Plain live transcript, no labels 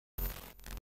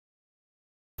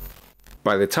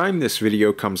By the time this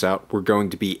video comes out, we're going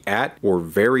to be at or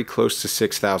very close to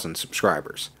 6,000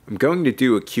 subscribers. I'm going to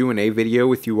do a Q&A video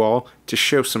with you all to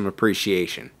show some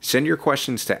appreciation. Send your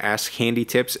questions to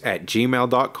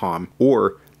askhandytips@gmail.com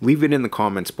or leave it in the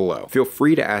comments below. Feel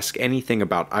free to ask anything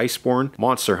about Iceborne,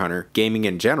 Monster Hunter, gaming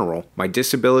in general, my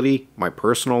disability, my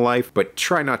personal life, but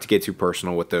try not to get too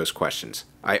personal with those questions.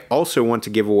 I also want to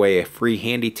give away a free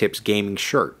Handy Tips gaming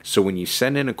shirt, so when you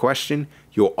send in a question,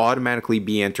 you'll automatically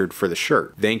be entered for the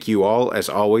shirt. Thank you all, as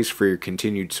always, for your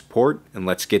continued support, and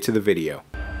let's get to the video.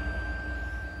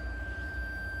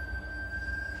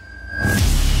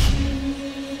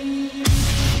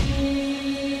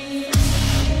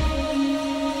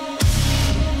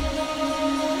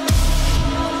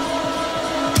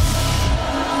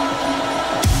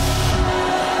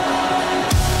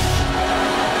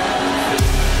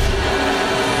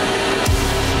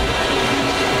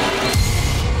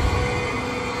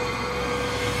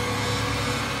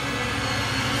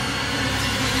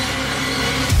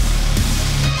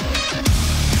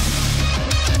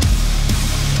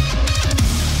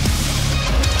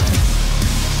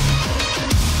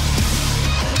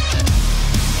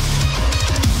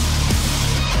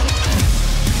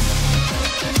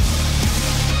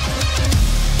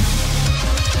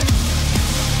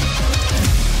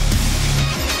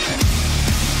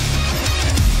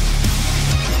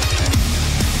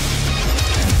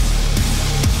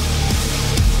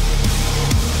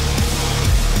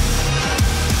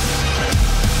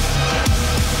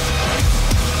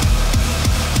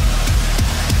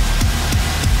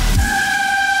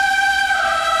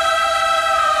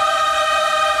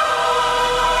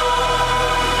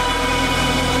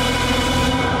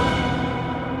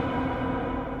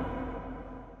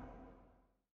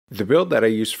 The build that I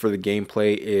use for the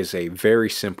gameplay is a very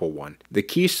simple one. The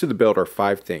keys to the build are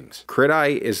 5 things. Crit Eye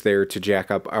is there to jack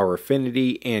up our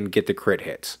affinity and get the crit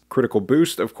hits. Critical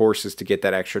Boost, of course, is to get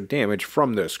that extra damage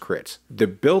from those crits. The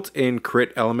built-in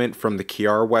crit element from the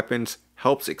Kiara weapons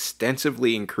helps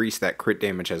extensively increase that crit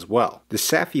damage as well. The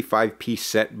Safi 5-piece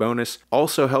set bonus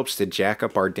also helps to jack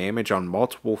up our damage on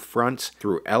multiple fronts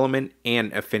through element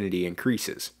and affinity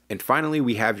increases. And finally,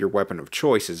 we have your weapon of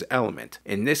choice as element.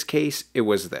 In this case, it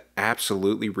was the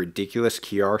absolutely ridiculous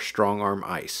Kiara Strong Arm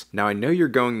Ice. Now I know you're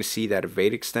going to see that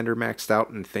evade extender maxed out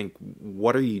and think,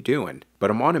 what are you doing? But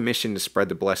I'm on a mission to spread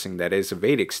the blessing that is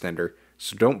evade extender,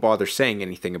 so don't bother saying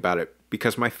anything about it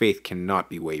because my faith cannot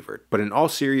be wavered. But in all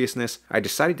seriousness, I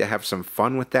decided to have some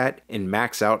fun with that and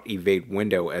max out evade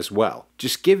window as well.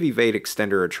 Just give evade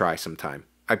extender a try sometime.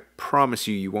 I promise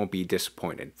you, you won't be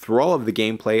disappointed. Through all of the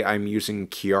gameplay, I'm using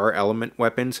Kiara element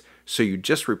weapons, so you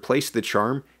just replace the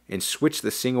charm and switch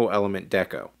the single element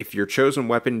deco. If your chosen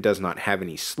weapon does not have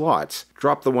any slots,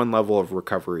 drop the 1 level of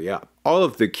recovery up. All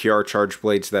of the Kiara charge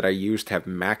blades that I used have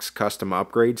max custom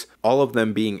upgrades, all of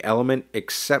them being element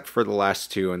except for the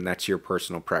last 2, and that's your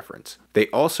personal preference. They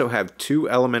also have 2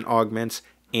 element augments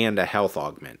and a health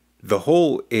augment. The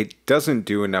whole "it doesn't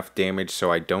do enough damage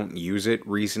so I don't use it"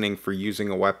 reasoning for using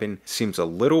a weapon seems a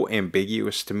little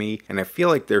ambiguous to me, and I feel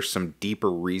like there's some deeper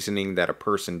reasoning that a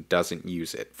person doesn't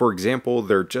use it. For example,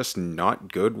 they're just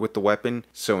not good with the weapon,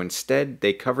 so instead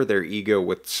they cover their ego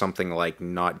with something like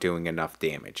not doing enough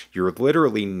damage. You're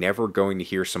literally never going to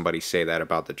hear somebody say that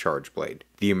about the charge blade.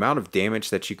 The amount of damage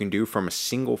that you can do from a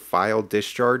single file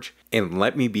discharge, and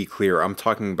let me be clear, I'm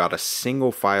talking about a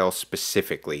single file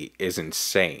specifically, is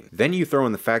insane. Then you throw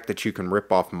in the fact that you can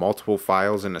rip off multiple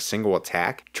files in a single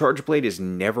attack. Charge blade is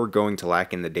never going to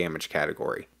lack in the damage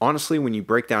category. Honestly, when you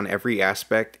break down every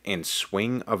aspect and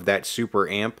swing of that super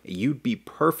amp, you'd be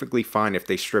perfectly fine if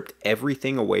they stripped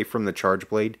everything away from the charge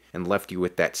blade and left you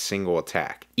with that single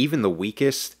attack. Even the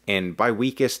weakest, and by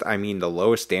weakest I mean the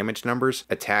lowest damage numbers,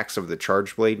 attacks of the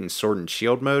charge blade in sword and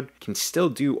shield mode can still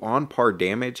do on par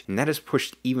damage, and that is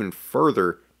pushed even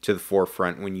further to the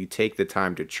forefront when you take the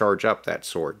time to charge up that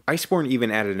sword. Iceborne even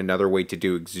added another way to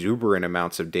do exuberant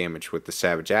amounts of damage with the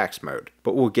Savage Axe mode,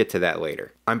 but we'll get to that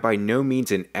later. I'm by no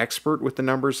means an expert with the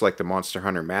numbers like the Monster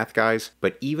Hunter math guys,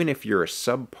 but even if you're a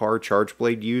subpar charge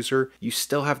blade user, you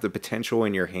still have the potential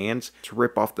in your hands to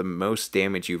rip off the most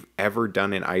damage you've ever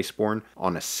done in Iceborne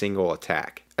on a single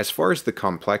attack. As far as the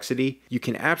complexity, you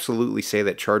can absolutely say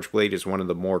that Charge Blade is one of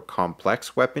the more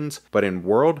complex weapons, but in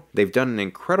World, they've done an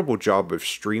incredible job of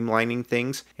streamlining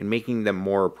things and making them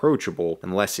more approachable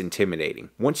and less intimidating.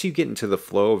 Once you get into the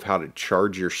flow of how to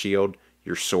charge your shield,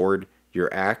 your sword,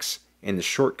 your axe, and the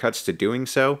shortcuts to doing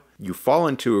so, you fall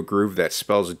into a groove that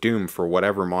spells doom for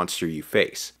whatever monster you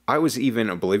face. I was even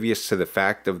oblivious to the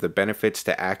fact of the benefits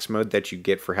to axe mode that you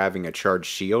get for having a charged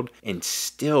shield, and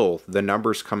still the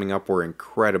numbers coming up were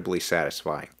incredibly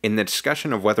satisfying. In the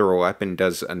discussion of whether a weapon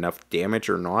does enough damage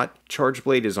or not, Charge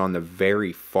Blade is on the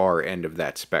very far end of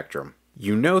that spectrum.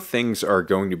 You know things are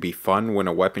going to be fun when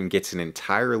a weapon gets an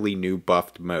entirely new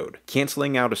buffed mode.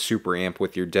 Canceling out a super amp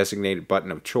with your designated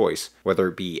button of choice, whether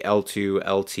it be L2,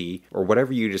 LT, or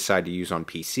whatever you decide to use on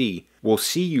PC, will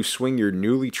see you swing your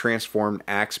newly transformed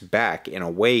axe back and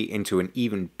away into an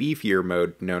even beefier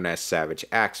mode known as Savage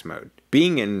Axe mode.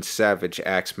 Being in Savage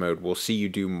Axe mode will see you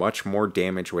do much more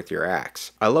damage with your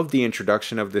axe. I love the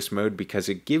introduction of this mode because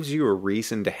it gives you a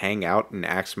reason to hang out in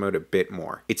axe mode a bit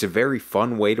more. It's a very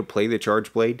fun way to play the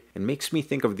Charge Blade and makes me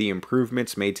think of the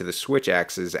improvements made to the Switch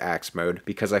Axe's axe mode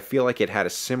because I feel like it had a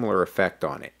similar effect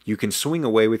on it. You can swing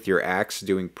away with your axe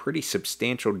doing pretty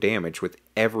substantial damage with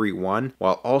every one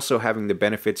while also having the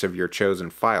benefits of your chosen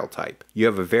file type. You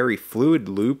have a very fluid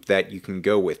loop that you can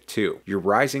go with too. Your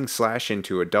rising slash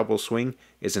into a double swing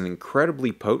is an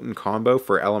incredibly potent combo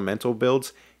for elemental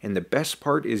builds, and the best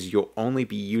part is you'll only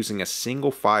be using a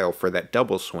single file for that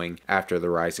double swing after the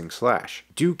rising slash.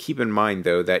 Do keep in mind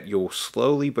though that you'll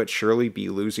slowly but surely be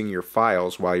losing your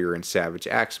files while you're in Savage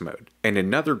Axe mode. And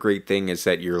another great thing is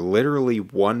that you're literally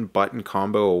one button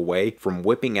combo away from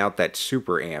whipping out that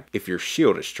super amp if your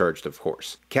shield is charged, of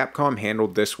course. Capcom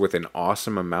handled this with an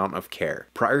awesome amount of care.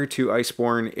 Prior to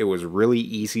ICEBORNE, it was really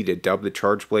easy to dub the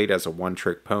Charge Blade as a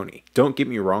one-trick pony. Don't get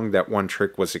me wrong, that one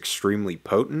trick was extremely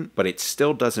potent, but it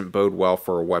still doesn't bode well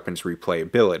for a weapon's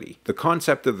replayability. The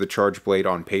concept of the Charge Blade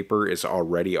on paper is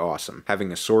already awesome,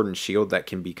 having a sword and shield that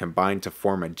can be combined to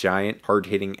form a giant,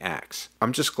 hard-hitting axe.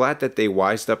 I'm just glad that they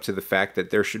wised up to the fact that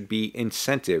there should be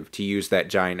incentive to use that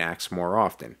giant axe more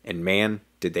often, and man,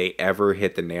 did they ever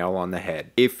hit the nail on the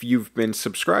head. If you've been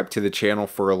subscribed to the channel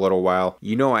for a little while,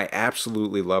 you know I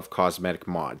absolutely love cosmetic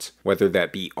mods, whether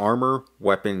that be armor,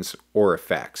 weapons, or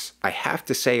effects. I have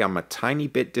to say I'm a tiny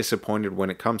bit disappointed when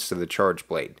it comes to the Charge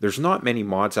Blade. There's not many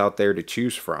mods out there to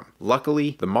choose from.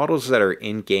 Luckily, the models that are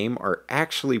in-game are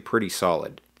actually pretty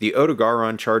solid. The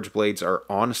Garon Charge Blades are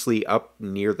honestly up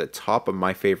near the top of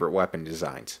my favorite weapon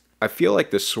designs. I feel like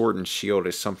the sword and shield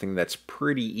is something that's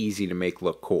pretty easy to make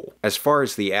look cool. As far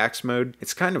as the axe mode,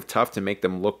 it's kind of tough to make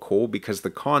them look cool because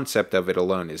the concept of it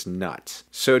alone is nuts.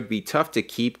 So it'd be tough to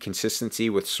keep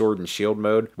consistency with sword and shield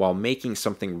mode while making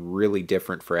something really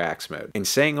different for axe mode. In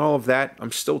saying all of that,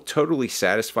 I'm still totally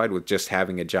satisfied with just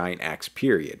having a giant axe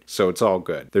period, so it's all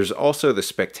good. There's also the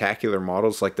spectacular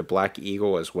models like the Black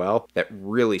Eagle as well that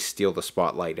really steal the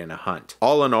spotlight in a hunt.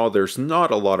 All in all, there's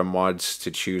not a lot of mods to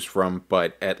choose from,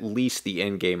 but at least the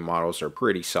in-game models are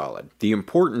pretty solid. The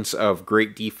importance of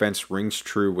great defense rings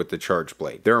true with the Charge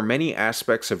Blade. There are many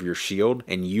aspects of your shield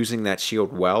and using that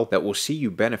shield well that will see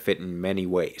you benefit in many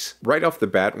ways. Right off the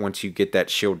bat, once you get that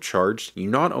shield charged, you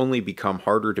not only become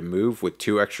harder to move with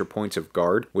 2 extra points of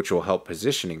guard, which will help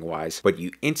positioning wise, but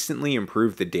you instantly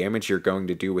improve the damage you're going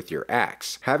to do with your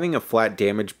axe. Having a flat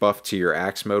damage buff to your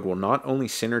axe mode will not only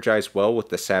synergize well with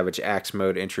the Savage Axe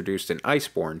mode introduced in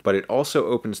ICEBORNE, but it also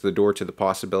opens the door to the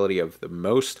possibility of the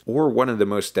most or one of the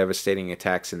most devastating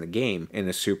attacks in the game in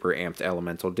the super amped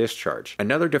elemental discharge.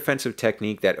 Another defensive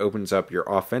technique that opens up your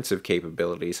offensive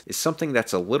capabilities is something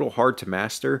that's a little hard to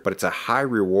master, but it's a high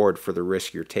reward for the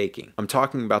risk you're taking. I'm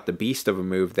talking about the beast of a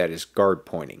move that is guard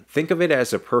pointing. Think of it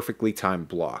as a perfectly timed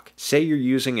block. Say you're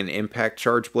using an impact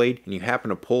Charge Blade and you happen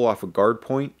to pull off a guard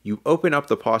point, you open up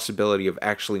the possibility of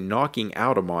actually knocking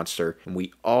out a monster, and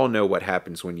we all know what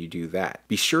happens when you do that.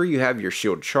 Be sure you have your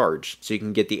shield charged so you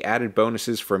can get the added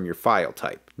bonuses from your file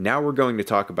type. Now we're going to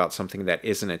talk about something that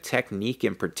isn't a technique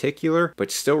in particular, but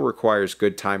still requires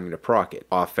good timing to proc it: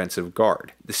 offensive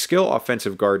guard. The skill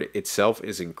offensive guard itself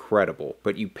is incredible,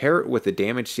 but you pair it with a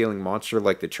damage dealing monster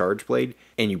like the Charge Blade,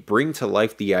 and you bring to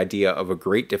life the idea of a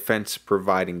great defense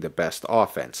providing the best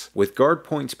offense. With guard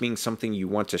points being something you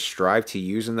want to strive to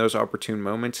use in those opportune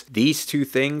moments, these two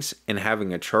things and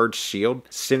having a charged shield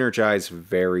synergize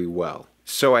very well.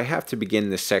 So I have to begin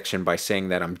this section by saying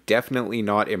that I'm definitely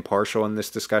not impartial in this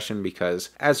discussion because,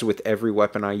 as with every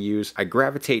weapon I use, I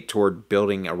gravitate toward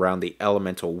building around the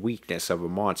elemental weakness of a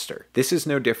monster. This is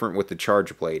no different with the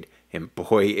Charge Blade, and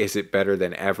boy is it better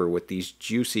than ever with these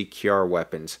juicy QR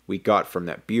weapons we got from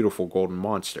that beautiful golden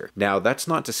monster. Now that's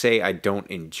not to say I don't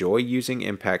enjoy using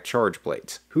impact charge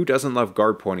blades. Who doesn't love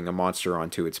guard pointing a monster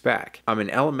onto its back? I'm an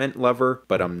element lover,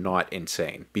 but I'm not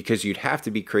insane, because you'd have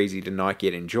to be crazy to not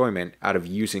get enjoyment out of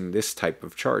using this type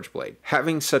of charge blade.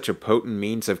 Having such a potent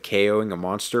means of KOing a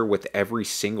monster with every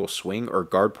single swing or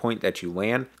guard point that you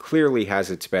land clearly has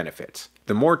its benefits.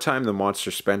 The more time the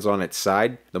monster spends on its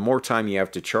side, the more time you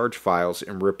have to charge Phials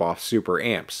and rip off super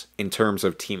amps. In terms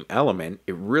of team element,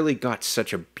 it really got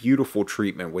such a beautiful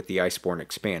treatment with the Iceborne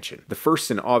expansion. The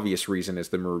first and obvious reason is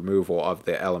the removal of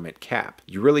the element cap.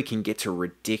 You really can get to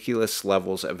ridiculous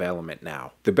levels of element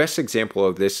now. The best example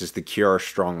of this is the QR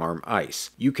Strongarm Ice.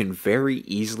 You can very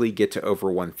easily get to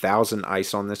over 1000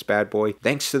 ice on this bad boy,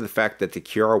 thanks to the fact that the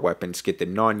QR weapons get the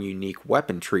non-unique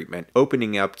weapon treatment,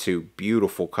 opening up to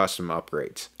beautiful custom upgrades.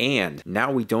 And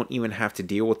now we don't even have to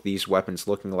deal with these weapons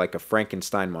looking like a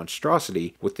Frankenstein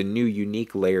monstrosity with the new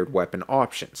unique layered weapon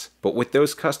options. But with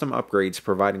those custom upgrades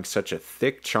providing such a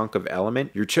thick chunk of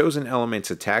element, your chosen element's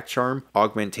attack charm,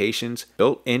 augmentations,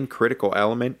 built-in critical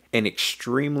element, and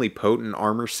extremely potent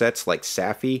armor sets like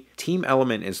Safi, team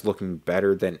element is looking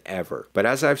better than ever. But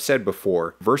as I've said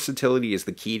before, versatility is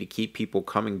the key to keep people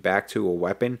coming back to a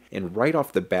weapon, and right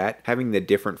off the bat, having the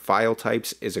different Phial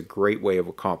types is a great way of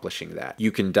accomplishing that.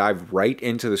 You can dive right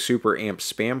into the super amp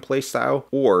spam playstyle,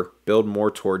 or build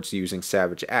more towards using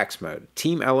Savage Axe mode.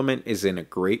 Team element is in a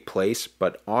great place,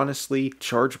 but honestly,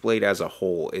 Charge Blade as a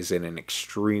whole is in an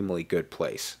extremely good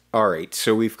place. Alright,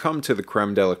 so we've come to the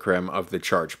creme de la creme of the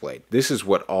Charge Blade. This is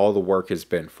what all the work has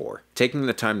been for. Taking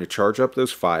the time to charge up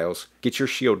those Phials, get your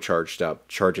shield charged up,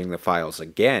 charging the Phials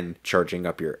again, charging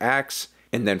up your axe,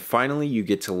 and then finally you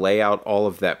get to lay out all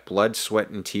of that blood, sweat,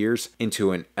 and tears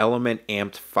into an element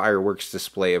amped fireworks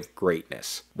display of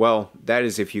greatness. Well, that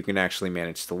is if you can actually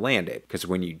manage to land it, because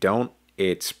when you don't,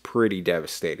 it's pretty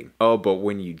devastating. Oh, but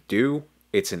when you do,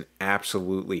 it's an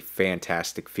absolutely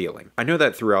fantastic feeling. I know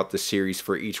that throughout the series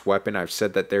for each weapon I've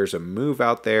said that there's a move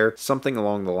out there, something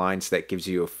along the lines that gives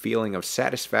you a feeling of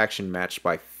satisfaction matched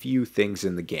by few things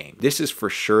in the game. This is for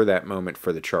sure that moment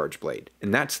for the Charge Blade.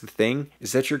 And that's the thing,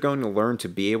 is that you're going to learn to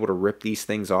be able to rip these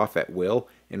things off at will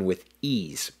and with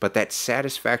ease, but that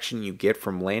satisfaction you get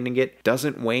from landing it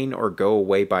doesn't wane or go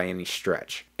away by any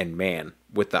stretch. And man,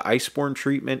 with the Iceborne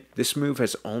treatment, this move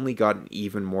has only gotten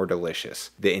even more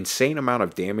delicious. The insane amount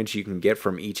of damage you can get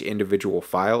from each individual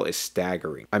Phial is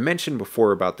staggering. I mentioned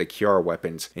before about the QR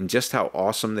weapons and just how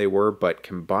awesome they were, but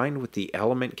combined with the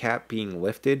element cap being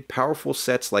lifted, powerful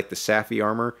sets like the Safi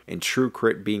armor and True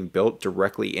Crit being built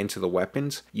directly into the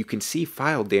weapons, you can see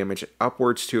Phial damage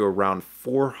upwards to around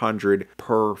 400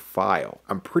 per Phial.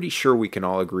 I'm pretty sure we can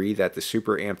all agree that the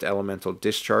super amped elemental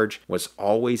discharge was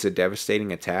always a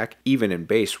devastating attack, even in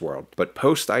base world, but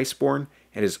post Iceborne,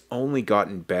 it has only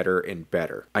gotten better and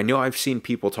better. I know I've seen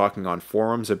people talking on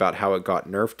forums about how it got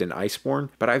nerfed in Iceborne,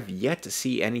 but I've yet to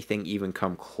see anything even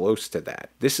come close to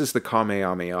that. This is the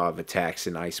Kamehameha of attacks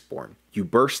in Iceborne. You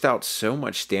burst out so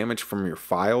much damage from your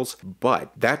Phials,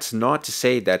 but that's not to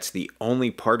say that's the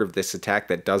only part of this attack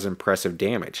that does impressive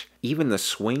damage. Even the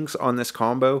swings on this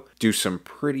combo do some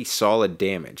pretty solid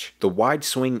damage. The wide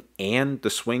swing and the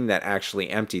swing that actually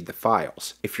emptied the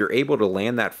Phials. If you're able to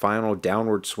land that final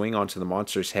downward swing onto the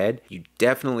monster's head, you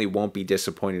definitely won't be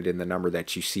disappointed in the number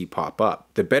that you see pop up.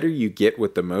 The better you get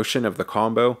with the motion of the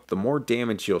combo, the more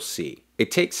damage you'll see. It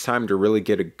takes time to really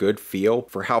get a good feel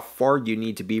for how far you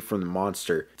need to be from the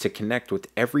monster to connect with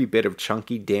every bit of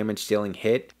chunky damage dealing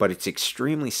hit, but it's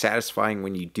extremely satisfying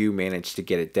when you do manage to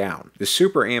get it down. The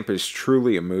Super Amp is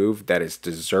truly a move that is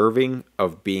deserving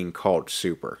of being called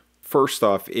super. First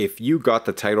off, if you got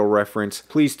the title reference,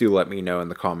 please do let me know in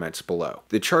the comments below.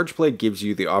 The Charge Blade gives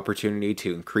you the opportunity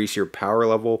to increase your power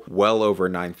level well over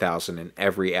 9,000 in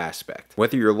every aspect.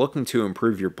 Whether you're looking to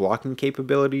improve your blocking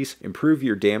capabilities, improve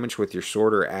your damage with your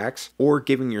sword or axe, or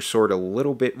giving your sword a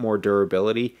little bit more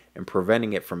durability and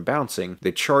preventing it from bouncing,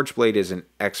 the Charge Blade is an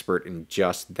expert in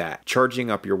just that, charging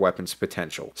up your weapon's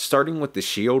potential. Starting with the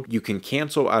shield, you can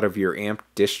cancel out of your amped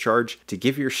discharge to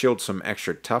give your shield some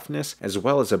extra toughness, as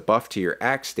well as a buff to your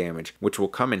axe damage, which will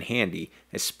come in handy,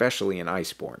 especially in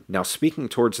Iceborne. Now speaking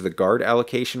towards the guard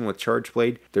allocation with Charge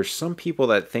Blade, there's some people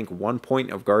that think 1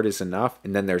 point of guard is enough,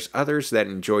 and then there's others that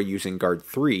enjoy using guard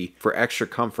 3 for extra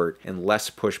comfort and less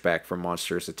pushback from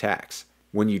monsters' attacks.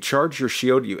 When you charge your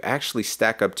shield, you actually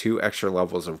stack up 2 extra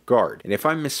levels of guard, and if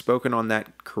I'm misspoken on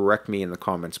that, correct me in the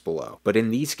comments below. But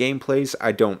in these gameplays,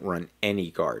 I don't run any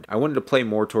guard. I wanted to play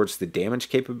more towards the damage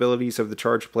capabilities of the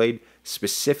Charge Blade,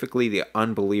 specifically the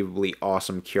unbelievably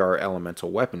awesome QR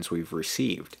elemental weapons we've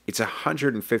received. It's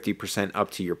 150%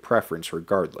 up to your preference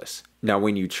regardless. Now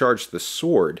when you charge the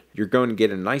sword, you're going to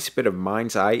get a nice bit of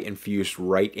Mind's Eye infused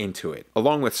right into it,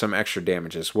 along with some extra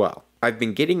damage as well. I've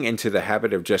been getting into the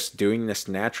habit of just doing this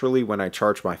naturally when I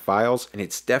charge my Phials, and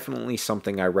it's definitely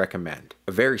something I recommend.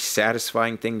 A very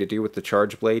satisfying thing to do with the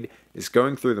Charge Blade is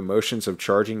going through the motions of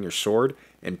charging your sword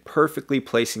and perfectly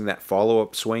placing that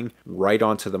follow-up swing right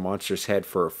onto the monster's head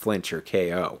for a flinch or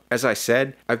KO. As I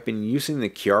said, I've been using the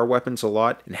QR weapons a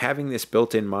lot, and having this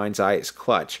built-in Mind's Eye is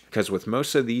clutch, because with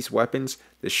most of these weapons,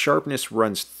 the sharpness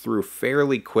runs through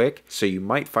fairly quick, so you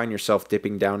might find yourself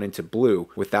dipping down into blue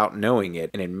without knowing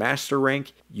it, and in Master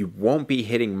Rank, you won't be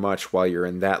hitting much while you're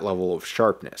in that level of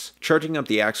sharpness. Charging up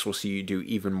the axe will see you do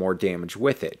even more damage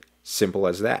with it. Simple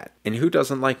as that. And who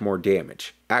doesn't like more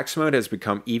damage? Axe mode has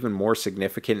become even more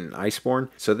significant in Iceborne,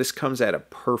 so this comes at a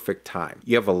perfect time.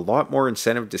 You have a lot more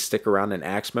incentive to stick around in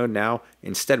axe mode now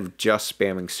instead of just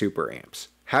spamming super amps.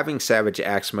 Having Savage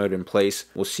Axe mode in place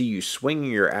will see you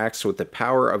swinging your axe with the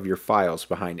power of your Phials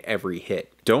behind every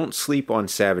hit. Don't sleep on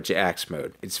Savage Axe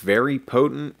mode. It's very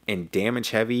potent and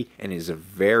damage heavy and is a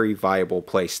very viable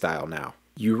playstyle now.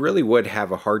 You really would have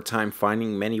a hard time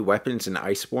finding many weapons in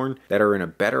Iceborne that are in a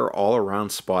better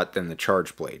all-around spot than the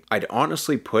Charge Blade. I'd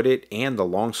honestly put it and the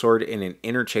Longsword in an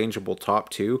interchangeable top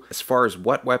 2 as far as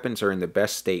what weapons are in the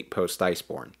best state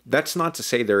post-Iceborne. That's not to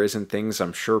say there isn't things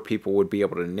I'm sure people would be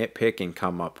able to nitpick and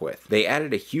come up with. They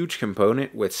added a huge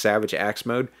component with Savage Axe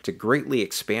mode to greatly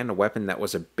expand a weapon that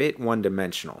was a bit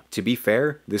one-dimensional. To be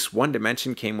fair, this one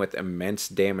dimension came with immense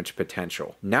damage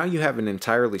potential. Now you have an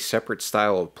entirely separate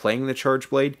style of playing the Charge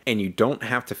Blade, and you don't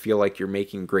have to feel like you're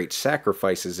making great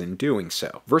sacrifices in doing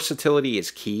so. Versatility is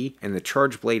key, and the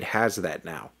Charge Blade has that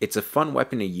now. It's a fun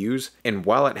weapon to use, and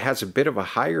while it has a bit of a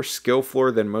higher skill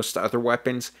floor than most other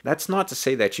weapons, that's not to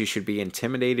say that you should be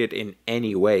intimidated in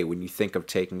any way when you think of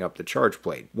taking up the Charge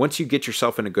Blade. Once you get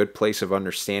yourself in a good place of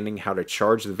understanding how to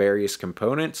charge the various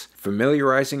components,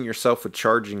 familiarizing yourself with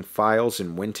charging Phials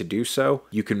and when to do so,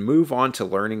 you can move on to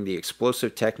learning the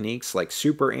explosive techniques like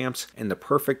super amps and the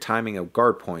perfect timing of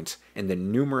guard points and the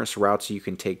numerous routes you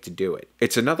can take to do it.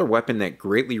 It's another weapon that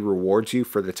greatly rewards you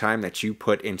for the time that you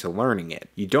put into learning it.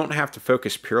 You don't have to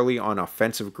focus purely on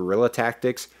offensive guerrilla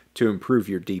tactics to improve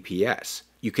your DPS.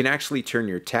 You can actually turn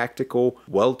your tactical,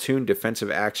 well-tuned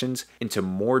defensive actions into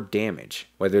more damage,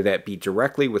 whether that be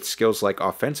directly with skills like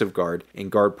Offensive Guard and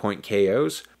Guard Point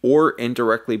KOs, or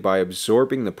indirectly by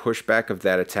absorbing the pushback of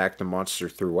that attack the monster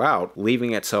threw out,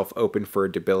 leaving itself open for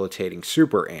a debilitating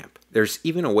super amp. There's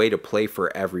even a way to play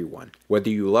for everyone. Whether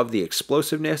you love the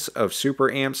explosiveness of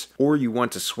super amps, or you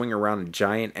want to swing around a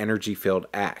giant energy-filled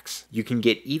axe. You can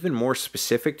get even more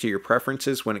specific to your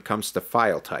preferences when it comes to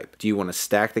Phial type. Do you want to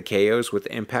stack the KOs with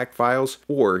impact Phials,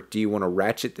 or do you want to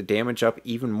ratchet the damage up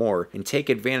even more and take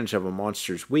advantage of a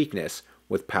monster's weakness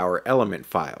with power element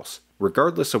Phials?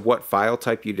 Regardless of what Phial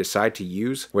type you decide to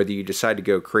use, whether you decide to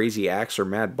go Crazy Axe or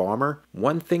Mad Bomber,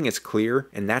 one thing is clear,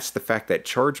 and that's the fact that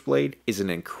Charge Blade is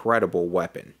an incredible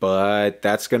weapon. But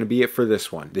that's going to be it for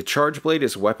this one. The Charge Blade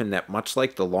is a weapon that, much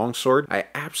like the Longsword, I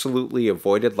absolutely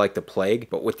avoided like the plague,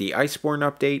 but with the Iceborne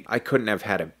update, I couldn't have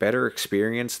had a better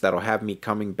experience that'll have me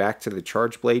coming back to the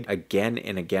Charge Blade again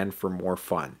and again for more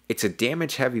fun. It's a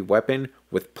damage-heavy weapon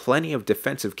with plenty of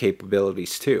defensive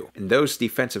capabilities too, and those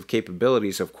defensive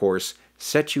capabilities, of course,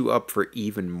 set you up for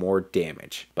even more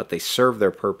damage, but they serve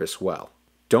their purpose well.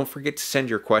 Don't forget to send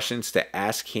your questions to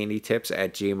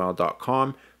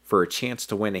askhandytips@gmail.com for a chance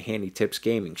to win a Handy Tips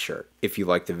gaming shirt. If you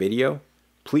liked the video,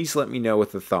 please let me know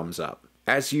with a thumbs up.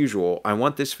 As usual, I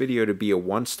want this video to be a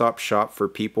one-stop shop for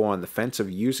people on the fence of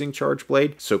using Charge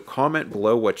Blade, so comment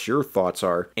below what your thoughts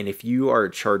are, and if you are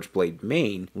a Charge Blade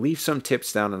main, leave some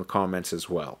tips down in the comments as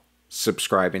well.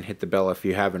 Subscribe and hit the bell if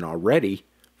you haven't already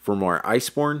for more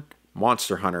Iceborne,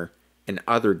 Monster Hunter, and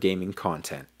other gaming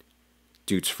content.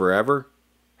 Dudes forever,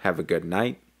 have a good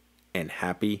night, and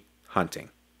happy hunting.